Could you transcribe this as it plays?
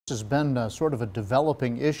Has been sort of a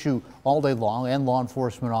developing issue all day long, and law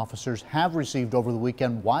enforcement officers have received over the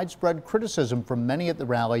weekend widespread criticism from many at the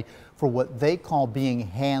rally for what they call being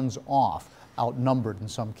hands-off, outnumbered in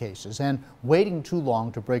some cases, and waiting too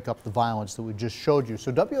long to break up the violence that we just showed you.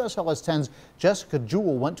 So WSLS 10's Jessica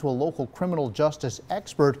Jewell went to a local criminal justice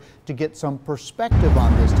expert to get some perspective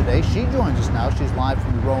on this today. She joins us now. She's live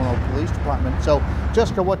from the Roanoke Police Department. So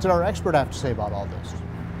Jessica, what did our expert have to say about all this?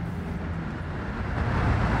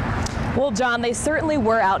 Well, John, they certainly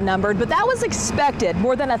were outnumbered, but that was expected.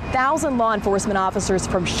 More than 1,000 law enforcement officers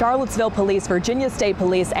from Charlottesville Police, Virginia State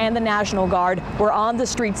Police, and the National Guard were on the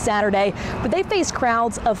streets Saturday, but they faced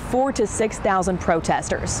crowds of 4,000 to 6,000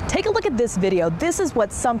 protesters. Take a look at this video. This is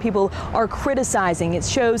what some people are criticizing. It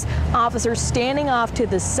shows officers standing off to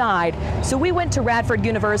the side. So we went to Radford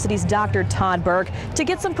University's Dr. Todd Burke to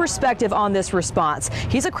get some perspective on this response.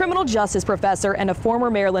 He's a criminal justice professor and a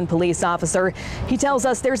former Maryland police officer. He tells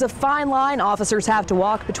us there's a fine line officers have to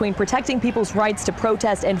walk between protecting people's rights to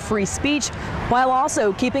protest and free speech while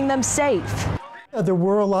also keeping them safe. There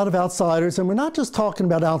were a lot of outsiders, and we're not just talking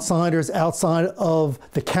about outsiders outside of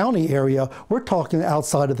the county area, we're talking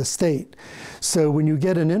outside of the state. So when you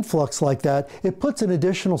get an influx like that, it puts an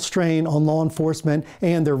additional strain on law enforcement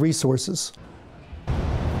and their resources.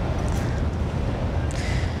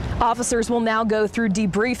 Officers will now go through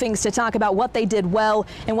debriefings to talk about what they did well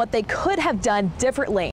and what they could have done differently.